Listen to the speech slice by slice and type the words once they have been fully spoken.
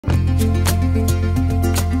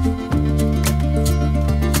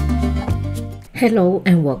Hello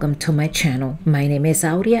and welcome to my channel. My name is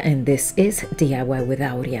Aurea and this is DIY with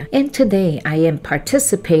Aurea. And today I am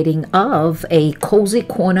participating of a cozy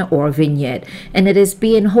corner or vignette, and it is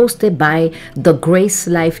being hosted by the Grace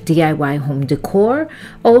Life DIY Home Decor,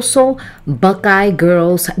 also Buckeye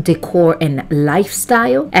Girls Decor and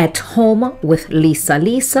Lifestyle, At Home with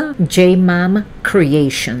Lisa, J-Mom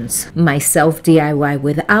Creations, myself DIY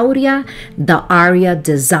with Aurea, the Aurea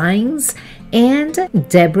Designs, and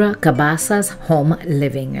Deborah Cabasa's Home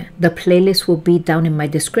Living. The playlist will be down in my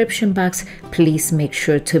description box. Please make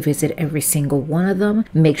sure to visit every single one of them.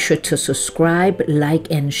 Make sure to subscribe,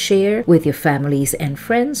 like, and share with your families and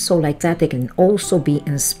friends, so like that they can also be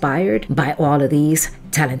inspired by all of these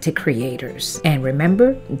talented creators. And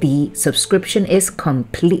remember, the subscription is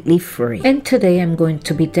completely free. And today I'm going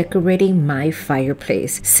to be decorating my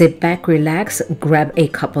fireplace. Sit back, relax, grab a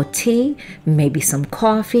cup of tea, maybe some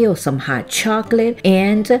coffee or some hot chocolate,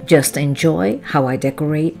 and just enjoy how I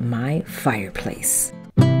decorate my fireplace.